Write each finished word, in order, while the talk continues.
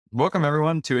Welcome,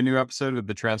 everyone, to a new episode of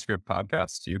the Transcript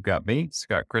Podcast. You've got me,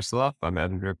 Scott Krisloff. I'm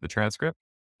editor of the Transcript,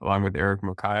 along with Eric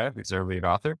Mokaya, who's our lead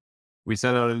author. We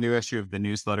sent out a new issue of the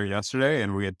newsletter yesterday,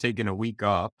 and we had taken a week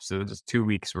off, so just 2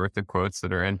 weeks worth of quotes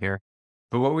that are in here.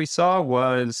 But what we saw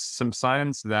was some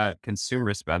signs that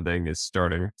consumer spending is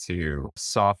starting to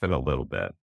soften a little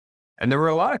bit. And there were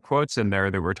a lot of quotes in there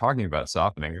that were talking about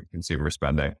softening of consumer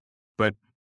spending, but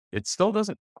it still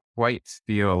doesn't quite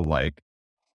feel like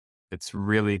it's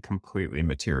really completely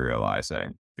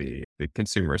materializing the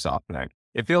consumer softening.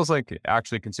 It feels like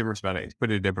actually consumer spending, to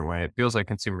put it a different way, it feels like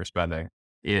consumer spending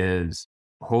is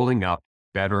holding up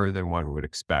better than one would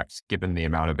expect given the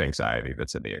amount of anxiety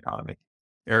that's in the economy.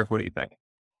 Eric, what do you think?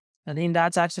 I think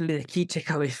that's actually the key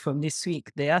takeaway from this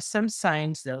week. There are some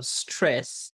signs of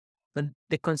stress, but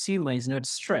the consumer is not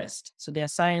stressed. So there are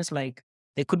signs like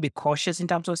they could be cautious in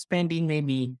terms of spending,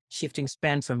 maybe shifting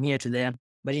spend from here to there.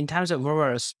 But in terms of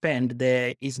overall spend,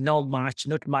 there is not much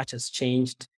has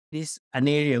changed. This is an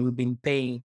area we've been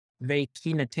paying very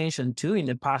keen attention to in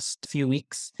the past few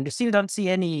weeks. And we still don't see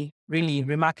any really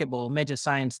remarkable major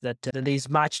signs that there is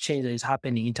much change that is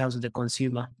happening in terms of the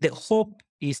consumer. The hope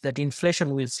is that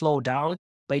inflation will slow down,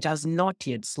 but it has not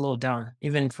yet slowed down.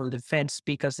 Even from the Fed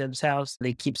speakers themselves,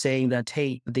 they keep saying that,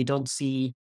 hey, they don't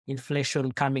see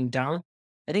inflation coming down.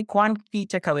 I think one key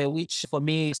takeaway, which for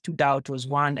me stood out,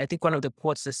 was I think one of the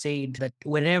quotes that said that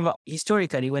whenever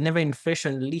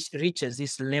inflation reaches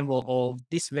this level of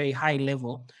this very high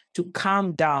level, to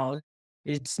calm down,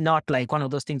 it's not like one of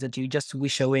those things that you just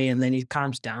wish away and then it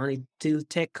calms down. It will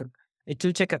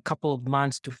take a couple of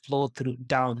months to flow through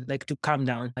down, like to calm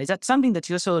down. Is that something that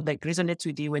you also like resonates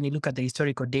with you when you look at the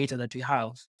historical data that we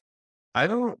have? I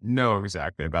don't know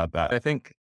exactly about that. I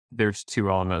think there's two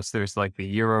elements. There's like the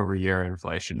year over year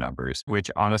inflation numbers,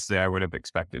 which honestly I would have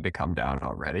expected to come down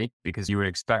already because you would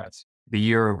expect the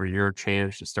year over year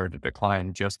change to start to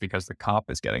decline just because the comp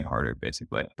is getting harder,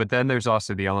 basically. But then there's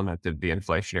also the element of the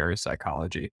inflationary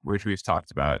psychology, which we've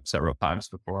talked about several times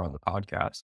before on the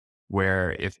podcast,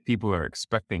 where if people are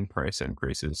expecting price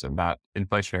increases and that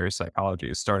inflationary psychology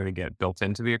is starting to get built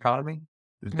into the economy,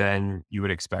 then you would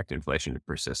expect inflation to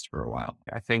persist for a while.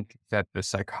 I think that the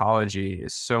psychology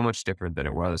is so much different than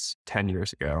it was 10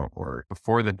 years ago or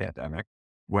before the pandemic,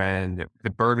 when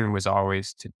the burden was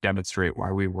always to demonstrate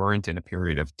why we weren't in a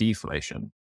period of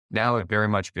deflation. Now it very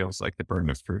much feels like the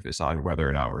burden of proof is on whether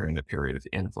or not we're in a period of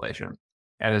inflation.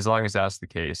 And as long as that's the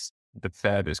case, the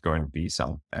Fed is going to be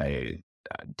a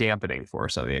dampening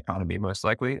force on the economy, most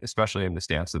likely, especially in the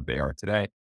stance that they are today,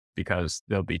 because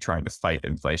they'll be trying to fight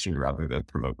inflation rather than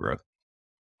promote growth.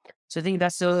 So I think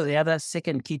that's the other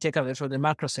second key takeaway from the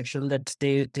macro section, that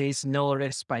there is no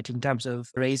respite in terms of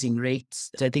raising rates.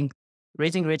 So I think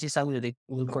raising rates is something that they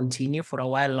will continue for a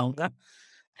while longer.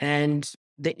 And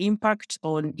the impact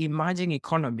on emerging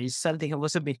economies, something I've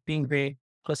also been paying very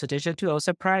close attention to. I was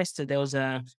surprised that there was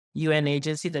a UN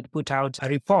agency that put out a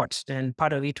report, and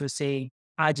part of it was saying,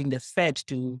 urging the Fed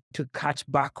to cut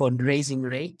back on raising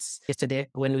rates. Yesterday,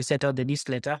 when we sent out the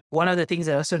newsletter, one of the things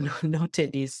I also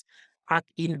noted is ARK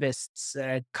Invest's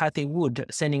Cathy Wood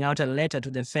sending out a letter to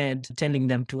the Fed telling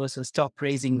them to also stop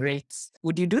raising rates.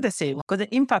 Would you do the same? Because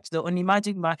the impact though on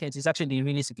emerging markets is actually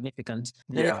really significant.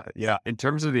 Yeah. In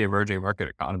terms of the emerging market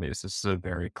economies, this is a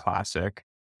very classic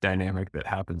dynamic that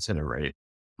happens in a rate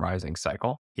rising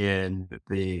cycle in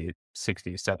the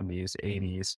 60s, 70s,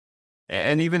 80s,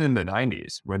 and even in the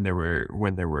 90s when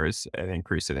there was an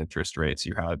increase in interest rates.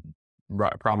 You had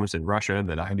problems in Russia in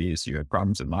the 90s, you had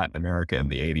problems in Latin America in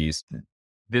the 80s.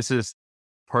 This is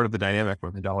part of the dynamic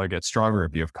when the dollar gets stronger.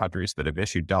 If you have countries that have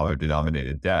issued dollar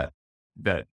denominated debt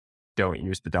that don't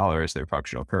use the dollar as their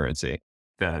functional currency,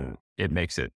 then it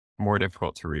makes it more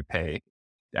difficult to repay,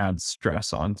 adds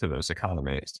stress onto those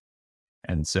economies.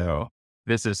 And so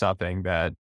this is something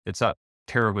that it's not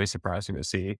terribly surprising to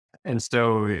see. And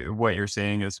so what you're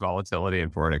seeing is volatility in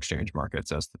foreign exchange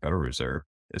markets as the Federal Reserve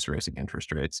is raising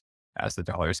interest rates, as the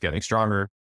dollar is getting stronger.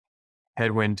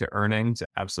 Headwind to earnings,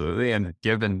 absolutely. And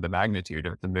given the magnitude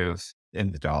of the move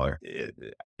in the dollar,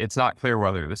 it's not clear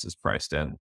whether this is priced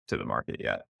in to the market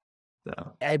yet.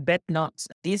 So. I bet not.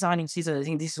 This earnings season, I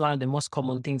think this is one of the most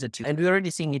common things and we're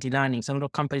already seeing it in earnings. Some of the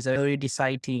companies are already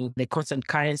citing the constant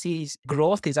currencies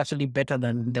growth is actually better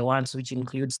than the ones which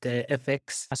includes the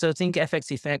FX. So I think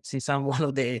FX effects is one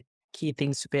of the key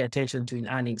things to pay attention to in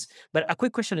earnings. But a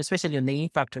quick question, especially on the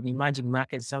impact on emerging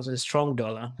markets, sounds a strong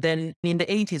dollar. Then in the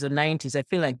 80s or 90s, I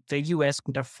feel like the US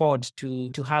could afford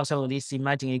to have some of these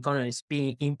emerging economies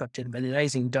being impacted by the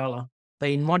rising dollar. But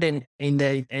in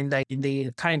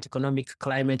the current economic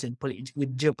climate and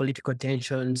with geopolitical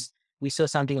tensions, we saw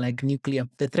something like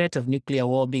the threat of nuclear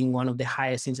war being one of the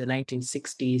highest since the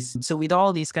 1960s. So with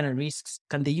all these kind of risks,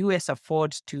 can the US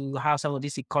afford to have some of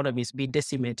these economies be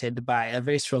decimated by a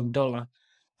very strong dollar?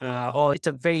 Or it's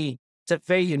a very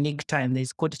unique time.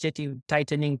 There's quantitative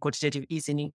tightening, quantitative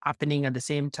easing happening at the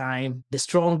same time, the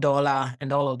strong dollar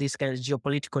and all of these kind of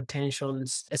geopolitical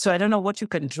tensions. So I don't know what you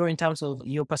can draw in terms of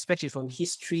your perspective from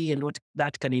history and what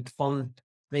that can inform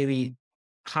maybe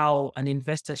how an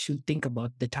investor should think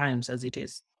about the times as it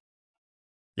is.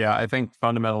 Yeah, I think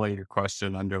fundamentally your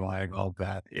question underlying all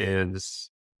that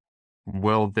is,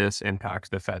 will this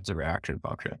impact the Fed's reaction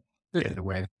function in the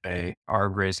way they are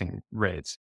raising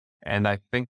rates? And I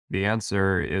think the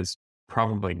answer is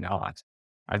probably not.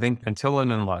 I think until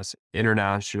and unless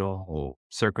international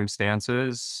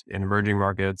circumstances in emerging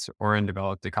markets or in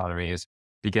developed economies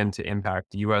begin to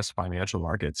impact US financial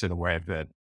markets in a way that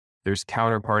there's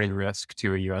counterparty risk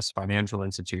to a US financial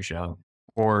institution,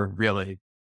 or really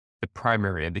the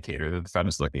primary indicator that the Fed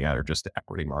is looking at are just the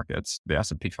equity markets, the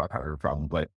S&P 500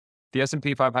 probably. The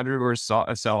S&P 500 were a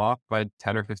sell off by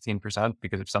 10 or 15%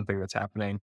 because of something that's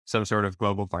happening, some sort of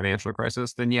global financial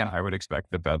crisis, then yeah, I would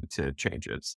expect the Fed to change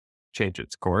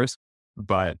its course.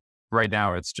 But right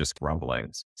now it's just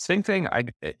rumblings. Same thing.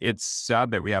 It's sad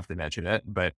that we have to mention it,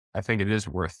 but I think it is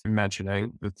worth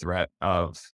mentioning the threat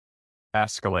of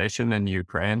escalation in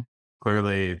Ukraine.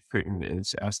 Clearly, Putin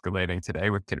is escalating today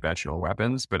with conventional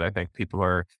weapons, but I think people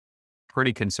are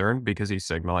pretty concerned because he's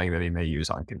signaling that he may use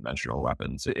unconventional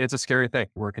weapons. It's a scary thing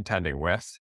we're contending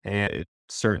with. And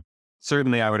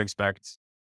certainly I would expect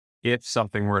if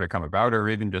something were to come about, or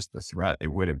even just the threat, it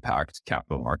would impact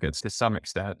capital markets to some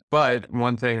extent. But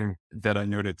one thing that I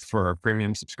noted for our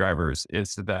premium subscribers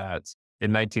is that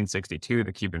in 1962,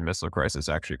 the Cuban Missile Crisis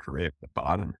actually created the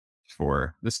bottom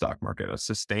for the stock market, a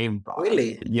sustained bottom.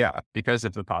 Really? Yeah, because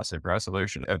of the positive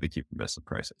resolution of the Cuban Missile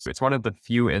Crisis. It's one of the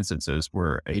few instances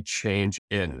where a change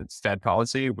in Fed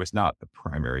policy was not the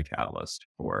primary catalyst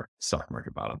for stock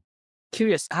market bottom.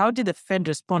 Curious, how did the Fed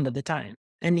respond at the time?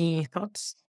 Any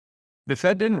thoughts? The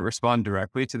Fed didn't respond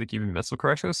directly to the Cuban Missile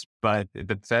Crisis, but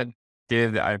the Fed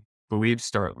did, I believe,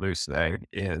 start loosening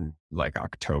in like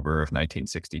October of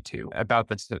 1962,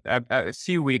 about a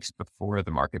few weeks before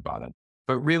the market bottom.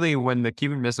 But really, when the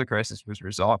Cuban Missile Crisis was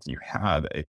resolved, you had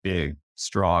a big,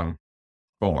 strong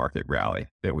bull market rally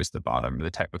that was the bottom,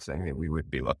 the type of thing that we would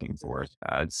be looking for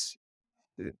as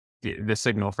the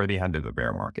signal for the end of the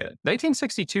bear market.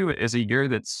 1962 is a year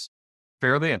that's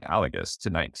fairly analogous to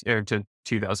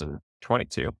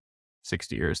 2022,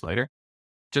 60 years later.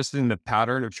 Just in the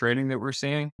pattern of trading that we're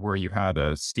seeing, where you had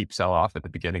a steep sell-off at the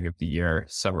beginning of the year,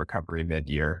 some recovery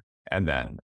mid-year, and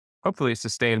then hopefully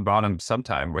sustain bottom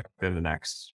sometime within the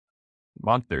next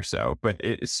month or so. But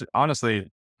it's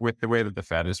honestly, with the way that the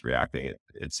Fed is reacting,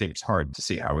 it seems hard to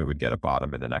see how we would get a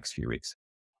bottom in the next few weeks.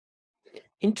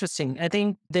 Interesting. I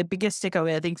think the biggest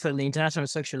takeaway, I think, from the international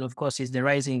section, of course, is the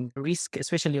rising risk,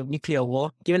 especially of nuclear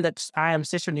war. Given that I am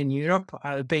stationed in Europe,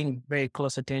 I'm paying very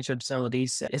close attention to some of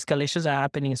these escalations that are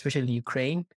happening, especially in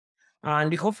Ukraine.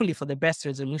 And hopefully for the best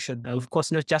resolution, of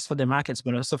course, not just for the markets,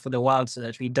 but also for the world, so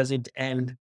that it doesn't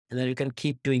end and then you can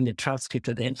keep doing the transcript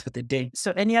at the end of the day.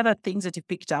 So any other things that you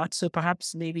picked out? So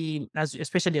perhaps maybe,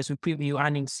 especially as we preview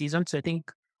earnings season. So I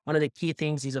think one of the key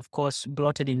things is, of course,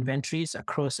 bloated inventories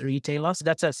across retailers.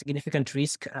 That's a significant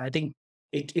risk. I think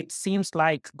it seems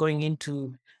like going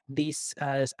into this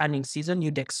earnings season,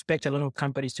 you'd expect a lot of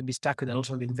companies to be stuck with a lot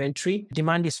of inventory.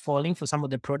 Demand is falling for some of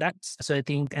the products. So I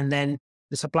think, and then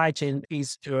the supply chain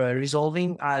is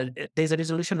resolving. There's a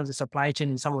resolution of the supply chain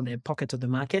in some of the pockets of the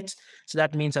market. So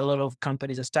that means a lot of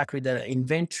companies are stuck with the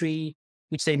inventory,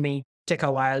 which they may take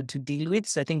a while to deal with.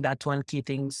 So I think that's one key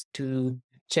things to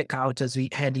check out as we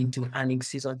head into earnings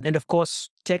season. And of course,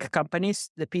 tech companies,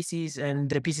 the PCs and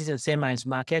semis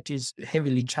market is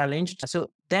heavily challenged. So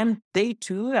they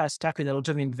too are stuck with a lot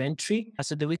of inventory.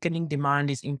 So the weakening demand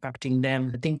is impacting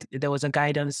them. I think there was a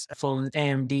guidance from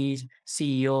AMD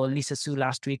CEO Lisa Su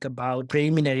last week about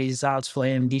preliminary results for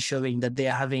AMD showing that they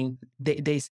are having,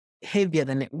 there's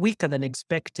weaker than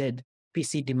expected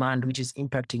PC demand, which is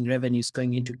impacting revenues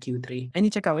going into Q3. Any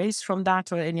takeaways from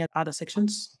that or any other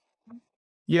sections?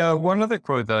 Yeah, one other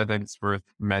quote that I think is worth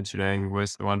mentioning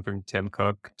was the one from Tim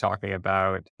Cook talking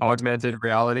about augmented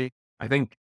reality. I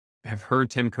think I've heard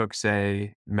Tim Cook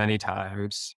say many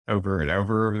times over and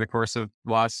over the course of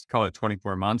the last, call it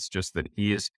 24 months, just that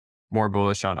he is more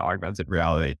bullish on augmented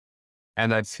reality.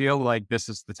 And I feel like this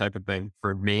is the type of thing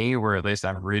for me, where at least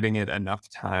I'm reading it enough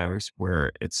times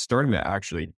where it's starting to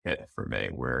actually hit for me,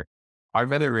 where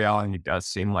augmented reality does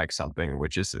seem like something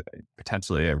which is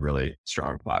potentially a really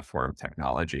strong platform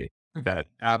technology. that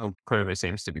Apple clearly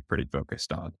seems to be pretty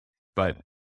focused on. But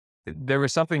there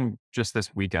was something just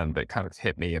this weekend that kind of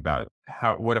hit me about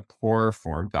what a poor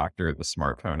form factor the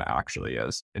smartphone actually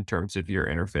is in terms of your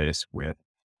interface with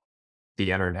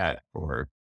the internet or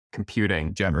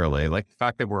computing generally. Like the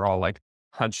fact that we're all like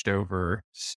hunched over,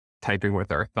 typing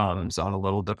with our thumbs on a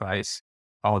little device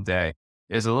all day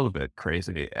is a little bit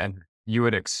crazy. And you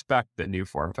would expect the new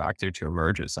form factor to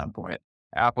emerge at some point.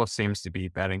 Apple seems to be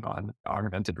betting on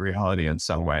augmented reality in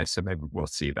some way. So maybe we'll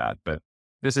see that. But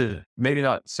this is maybe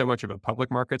not so much of a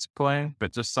public markets play,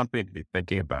 but just something to be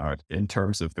thinking about in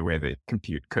terms of the way that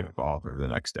compute could evolve over the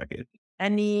next decade.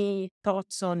 Any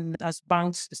thoughts on as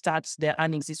banks starts their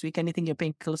earnings this week? Anything you're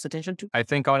paying close attention to? I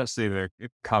think honestly, the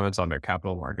comments on their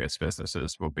capital markets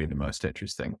businesses will be the most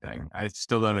interesting thing. I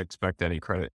still don't expect any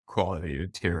credit quality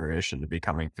deterioration to be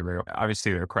coming through.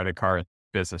 Obviously, their credit card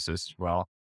businesses as well,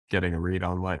 getting a read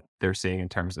on what they're seeing in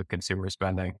terms of consumer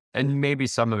spending, and maybe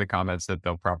some of the comments that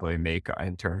they'll probably make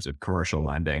in terms of commercial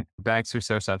lending. Banks are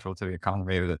so central to the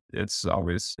economy that it's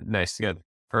always nice to get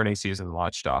earnings season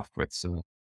launched off with some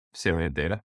salient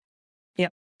data. Yeah.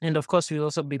 And of course, we'll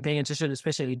also be paying attention,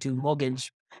 especially to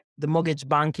the mortgage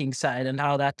banking side and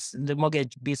how that's the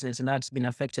mortgage business and that's been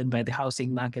affected by the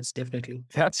housing markets, definitely.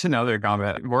 That's another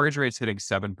comment. Mortgage rates hitting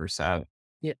 7%.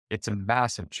 Yeah. It's a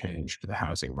massive change for the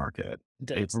housing market.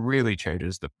 It It is. really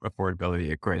changes the affordability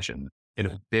equation in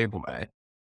a big way.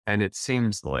 And it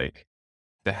seems like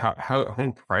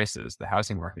home prices, the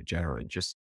housing market generally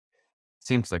just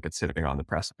seems like it's sitting on the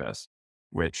precipice,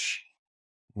 which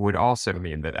would also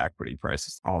mean that equity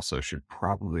prices also should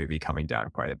probably be coming down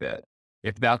quite a bit.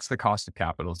 If that's the cost of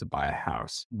capital to buy a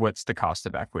house, what's the cost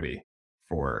of equity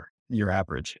for your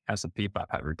average S&P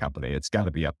 500 company? It's got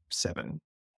to be up 7%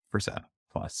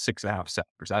 plus 6.5%,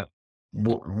 7%.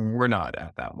 We're not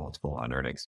at that multiple on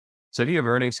earnings. So if you have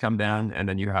earnings come down and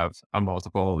then you have a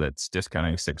multiple that's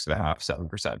discounting 6.5%,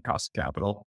 7% cost of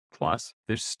capital plus,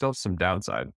 there's still some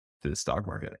downside to the stock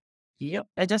market. Yep.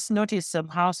 I just noticed some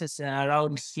houses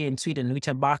around here in Sweden, which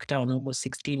are back down almost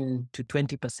 16 to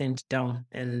 20% down.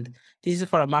 And this is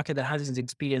for a market that hasn't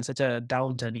experienced such a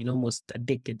downturn in almost a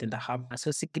decade and a half. So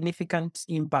significant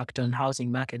impact on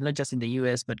housing market, not just in the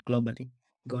US, but globally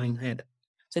going ahead.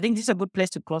 So I think this is a good place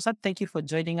to close up. Thank you for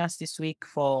joining us this week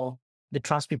for the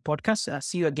Transcript podcast.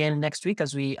 See you again next week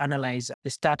as we analyze the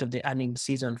start of the earnings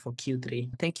season for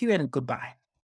Q3. Thank you and goodbye.